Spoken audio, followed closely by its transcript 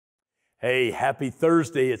Hey, happy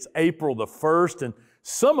Thursday. It's April the 1st, and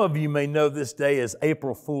some of you may know this day as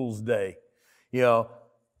April Fool's Day. You know,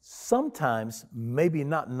 sometimes maybe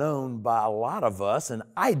not known by a lot of us, and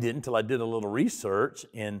I didn't until I did a little research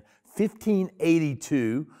in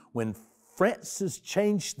 1582 when Francis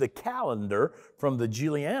changed the calendar from the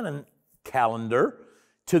Julian calendar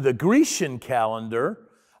to the Grecian calendar.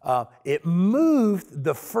 It moved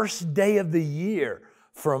the first day of the year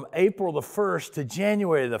from April the 1st to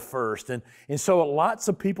January the 1st. And so lots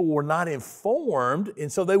of people were not informed,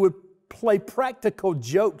 and so they would play practical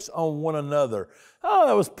jokes on one another. Oh,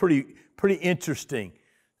 that was pretty interesting.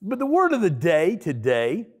 But the word of the day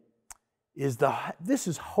today is this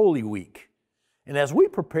is Holy Week. And as we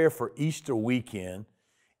prepare for Easter weekend,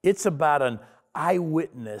 it's about an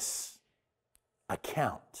eyewitness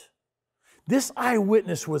account. This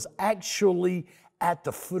eyewitness was actually at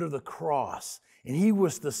the foot of the cross. And he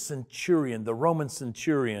was the centurion, the Roman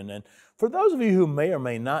centurion. And for those of you who may or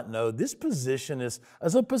may not know, this position is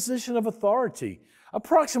a position of authority.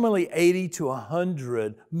 Approximately 80 to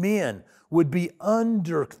 100 men would be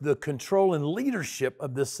under the control and leadership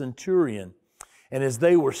of the centurion. And as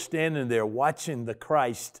they were standing there watching the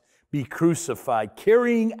Christ be crucified,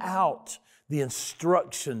 carrying out the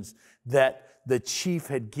instructions that the chief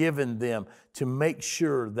had given them to make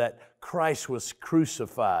sure that Christ was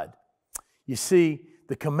crucified. You see,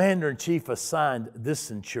 the commander-in-chief assigned this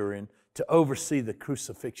centurion to oversee the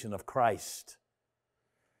crucifixion of Christ.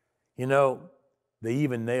 You know, they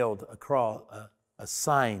even nailed a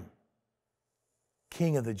sign,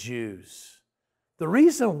 King of the Jews. The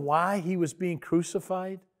reason why he was being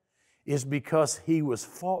crucified is because he was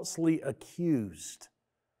falsely accused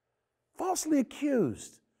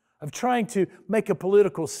of trying to make a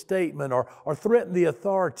political statement or threaten the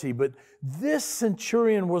authority. But this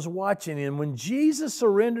centurion was watching, and when Jesus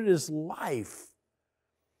surrendered his life,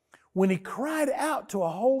 when he cried out to a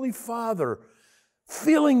holy Father,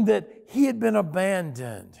 feeling that he had been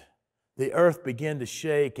abandoned, the earth began to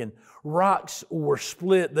shake and rocks were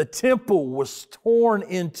split. The temple was torn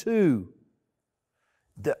in two.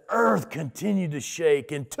 The earth continued to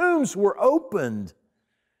shake and tombs were opened.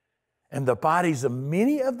 And the bodies of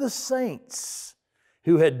many of the saints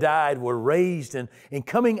who had died were raised and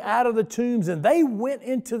coming out of the tombs, and they went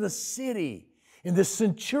into the city. And the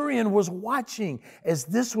centurion was watching as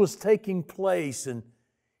this was taking place, and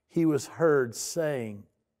he was heard saying,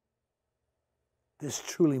 "This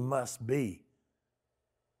truly must be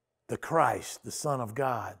the Christ, the Son of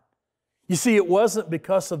God." You see, it wasn't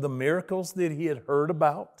because of the miracles that he had heard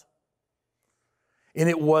about, and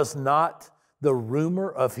it was not the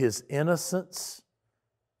rumor of his innocence.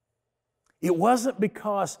 It wasn't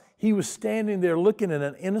because he was standing there looking at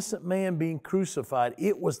an innocent man being crucified.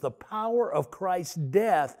 It was the power of Christ's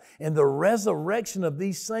death and the resurrection of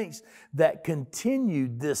these saints that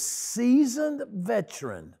continued this seasoned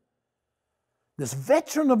veteran, this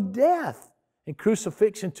veteran of death and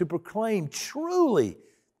crucifixion, to proclaim truly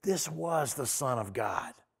this was the Son of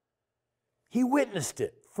God. He witnessed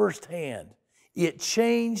it firsthand. It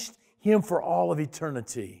changed him for all of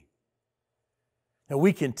eternity. Now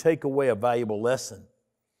we can take away a valuable lesson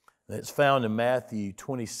that's found in Matthew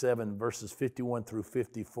 27, verses 51 through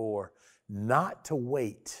 54. Not to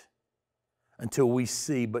wait until we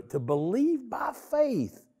see, but to believe by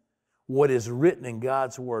faith what is written in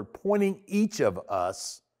God's Word, pointing each of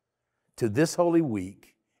us to this Holy Week.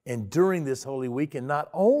 And during this Holy Week, and not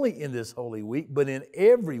only in this Holy Week, but in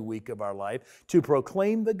every week of our life, to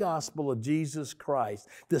proclaim the gospel of Jesus Christ.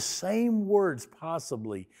 The same words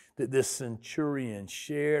possibly that this centurion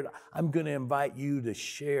shared, I'm going to invite you to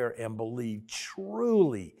share and believe.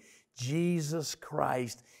 Truly, Jesus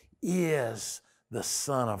Christ is the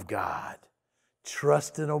Son of God.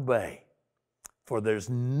 Trust and obey, for there's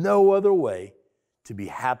no other way to be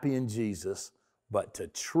happy in Jesus but to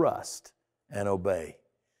trust and obey.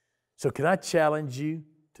 So can I challenge you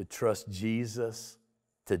to trust Jesus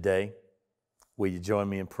today? Will you join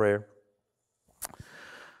me in prayer?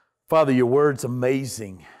 Father, your word's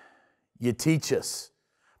amazing. You teach us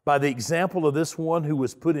by the example of this one who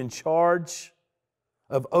was put in charge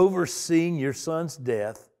of overseeing your son's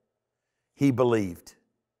death. He believed.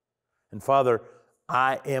 And Father,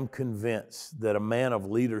 I am convinced that a man of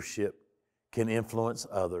leadership can influence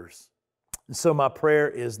others. And so my prayer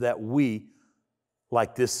is that we,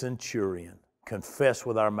 like this centurion, confess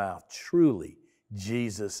with our mouth, truly,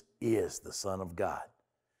 Jesus is the Son of God.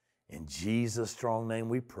 In Jesus' strong name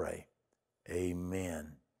we pray.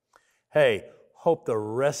 Amen. Hey, hope the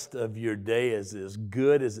rest of your day is as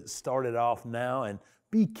good as it started off now, and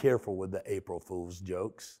be careful with the April Fool's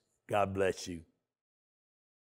jokes. God bless you.